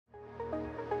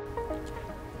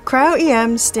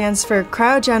Cryo-EM stands for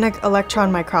Cryogenic Electron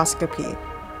Microscopy.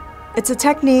 It's a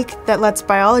technique that lets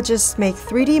biologists make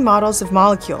 3D models of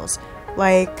molecules,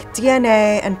 like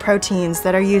DNA and proteins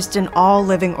that are used in all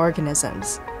living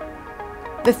organisms.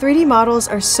 The 3D models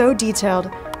are so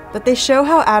detailed that they show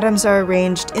how atoms are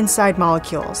arranged inside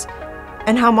molecules,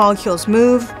 and how molecules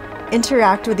move,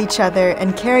 interact with each other,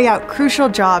 and carry out crucial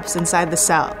jobs inside the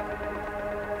cell.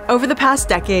 Over the past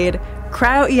decade,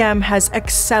 Cryo-EM has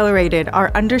accelerated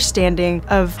our understanding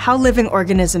of how living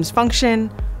organisms function,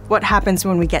 what happens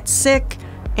when we get sick,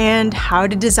 and how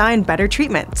to design better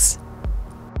treatments.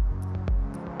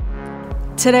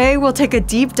 Today, we'll take a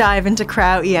deep dive into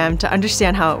Cryo-EM to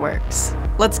understand how it works.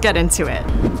 Let's get into it.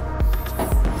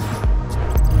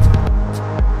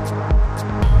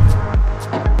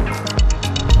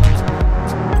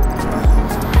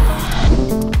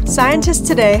 Scientists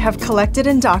today have collected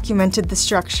and documented the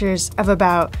structures of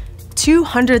about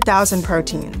 200,000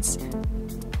 proteins.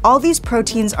 All these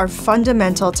proteins are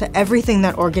fundamental to everything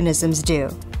that organisms do.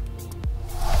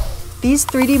 These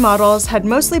 3D models had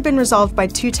mostly been resolved by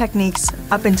two techniques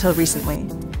up until recently.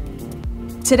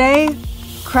 Today,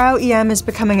 Cryo-EM is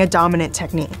becoming a dominant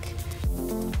technique.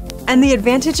 And the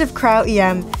advantage of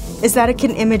Cryo-EM is that it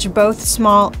can image both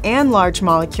small and large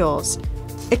molecules.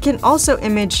 It can also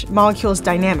image molecules'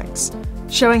 dynamics,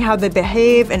 showing how they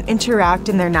behave and interact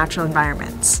in their natural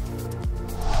environments.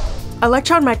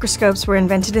 Electron microscopes were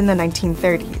invented in the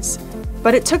 1930s,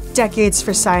 but it took decades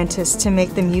for scientists to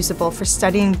make them usable for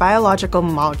studying biological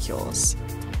molecules.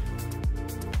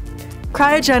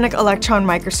 Cryogenic electron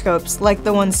microscopes, like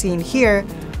the one seen here,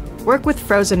 work with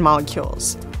frozen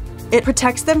molecules. It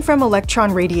protects them from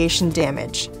electron radiation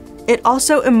damage. It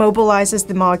also immobilizes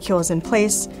the molecules in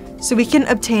place, so we can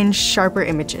obtain sharper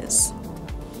images.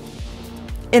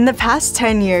 In the past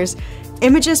 10 years,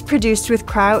 images produced with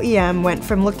Cryo-EM went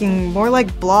from looking more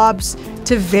like blobs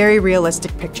to very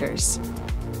realistic pictures.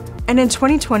 And in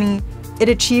 2020, it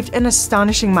achieved an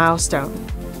astonishing milestone.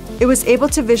 It was able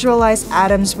to visualize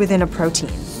atoms within a protein.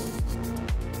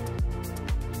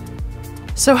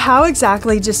 So how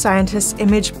exactly do scientists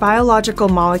image biological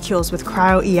molecules with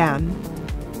Cryo-EM?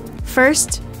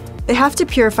 First, they have to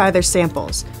purify their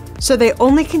samples, so they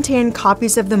only contain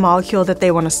copies of the molecule that they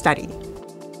want to study.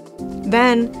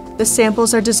 Then, the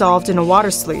samples are dissolved in a water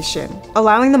solution,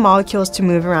 allowing the molecules to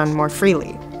move around more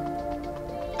freely.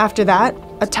 After that,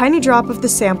 a tiny drop of the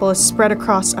sample is spread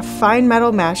across a fine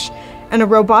metal mesh, and a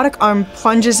robotic arm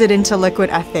plunges it into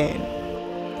liquid ethane.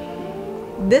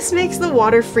 This makes the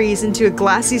water freeze into a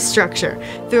glassy structure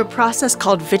through a process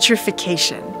called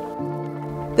vitrification.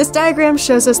 This diagram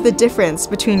shows us the difference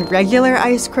between regular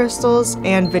ice crystals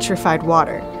and vitrified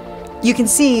water. You can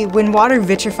see when water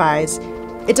vitrifies,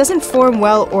 it doesn't form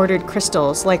well-ordered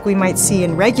crystals like we might see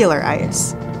in regular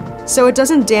ice, so it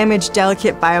doesn't damage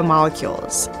delicate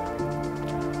biomolecules.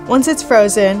 Once it's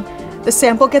frozen, the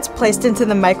sample gets placed into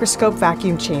the microscope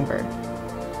vacuum chamber.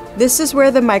 This is where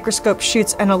the microscope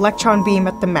shoots an electron beam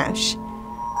at the mesh.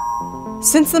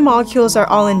 Since the molecules are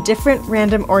all in different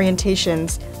random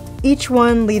orientations, each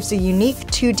one leaves a unique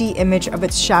 2D image of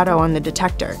its shadow on the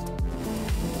detector.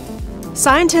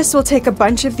 Scientists will take a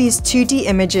bunch of these 2D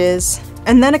images,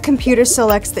 and then a computer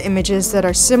selects the images that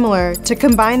are similar to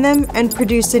combine them and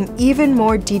produce an even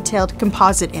more detailed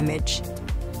composite image.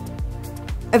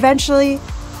 Eventually,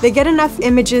 they get enough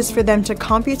images for them to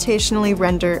computationally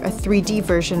render a 3D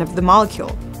version of the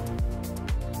molecule.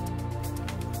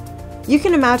 You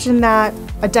can imagine that,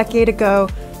 a decade ago,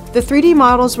 the 3D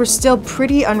models were still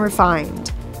pretty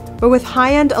unrefined, but with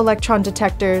high-end electron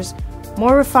detectors,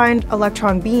 more refined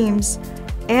electron beams,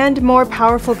 and more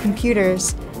powerful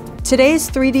computers, today's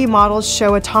 3D models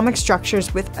show atomic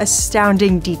structures with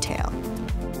astounding detail.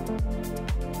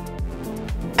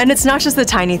 And it's not just the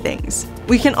tiny things.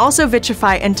 We can also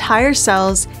vitrify entire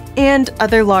cells and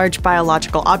other large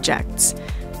biological objects.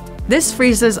 This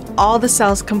freezes all the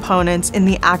cell's components in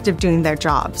the act of doing their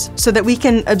jobs, so that we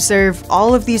can observe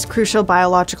all of these crucial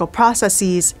biological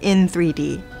processes in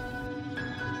 3D.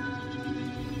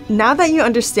 Now that you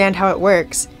understand how it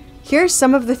works, here are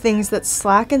some of the things that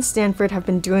SLAC and Stanford have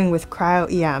been doing with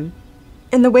Cryo-EM.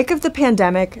 In the wake of the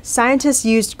pandemic, scientists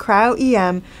used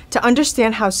Cryo-EM to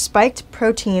understand how spiked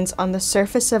proteins on the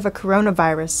surface of a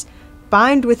coronavirus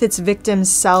bind with its victim's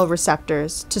cell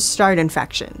receptors to start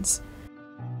infections.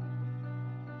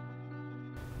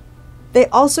 They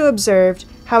also observed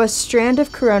how a strand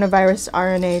of coronavirus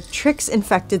RNA tricks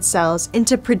infected cells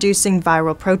into producing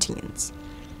viral proteins.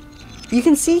 You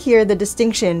can see here the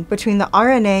distinction between the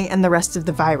RNA and the rest of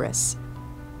the virus.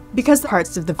 Because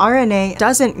parts of the RNA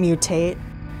doesn't mutate,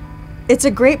 It's a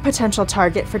great potential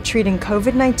target for treating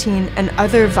COVID-19 and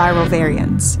other viral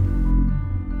variants.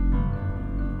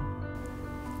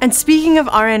 And speaking of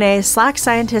RNA, SLAC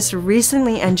scientists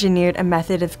recently engineered a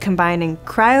method of combining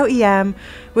Cryo-EM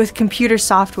with computer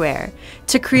software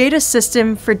to create a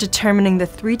system for determining the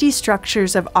 3D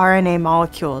structures of RNA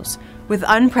molecules with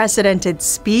unprecedented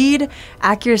speed,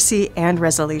 accuracy, and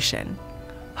resolution.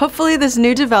 Hopefully, this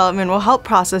new development will help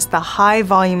process the high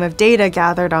volume of data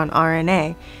gathered on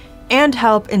RNA and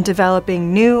help in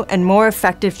developing new and more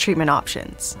effective treatment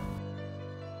options.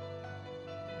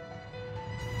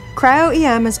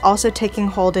 Cryo-EM is also taking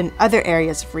hold in other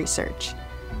areas of research.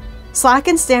 SLAC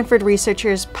and Stanford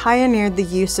researchers pioneered the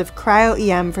use of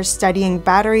Cryo-EM for studying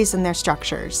batteries and their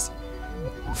structures.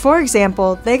 For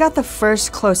example, they got the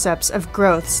first close-ups of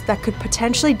growths that could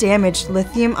potentially damage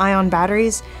lithium-ion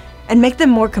batteries and make them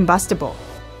more combustible.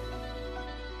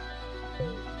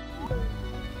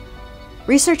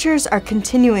 Researchers are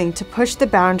continuing to push the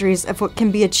boundaries of what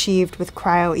can be achieved with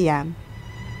Cryo-EM.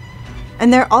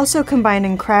 And they're also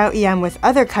combining Cryo-EM with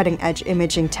other cutting-edge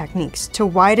imaging techniques to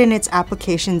widen its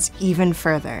applications even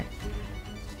further.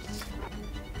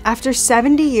 After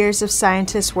 70 years of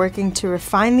scientists working to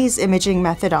refine these imaging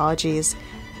methodologies,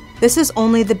 this is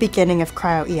only the beginning of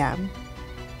Cryo-EM.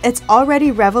 It's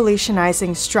already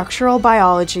revolutionizing structural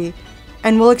biology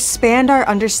and will expand our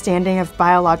understanding of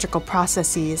biological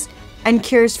processes and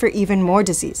cures for even more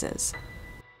diseases.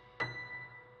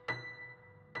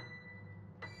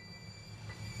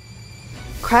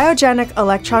 Cryogenic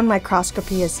electron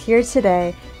microscopy is here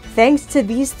today thanks to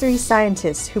these three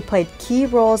scientists who played key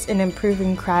roles in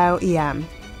improving Cryo-EM.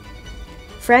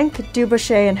 Frank,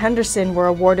 Dubochet, and Henderson were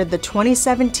awarded the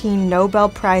 2017 Nobel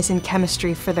Prize in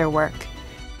Chemistry for their work.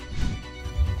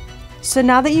 So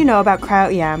now that you know about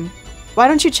Cryo-EM, why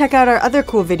don't you check out our other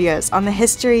cool videos on the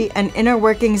history and inner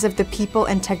workings of the people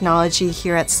and technology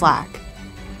here at SLAC.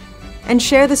 And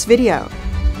share this video,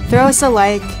 throw us a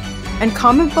like, and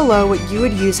comment below what you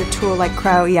would use a tool like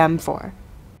Cryo-EM for.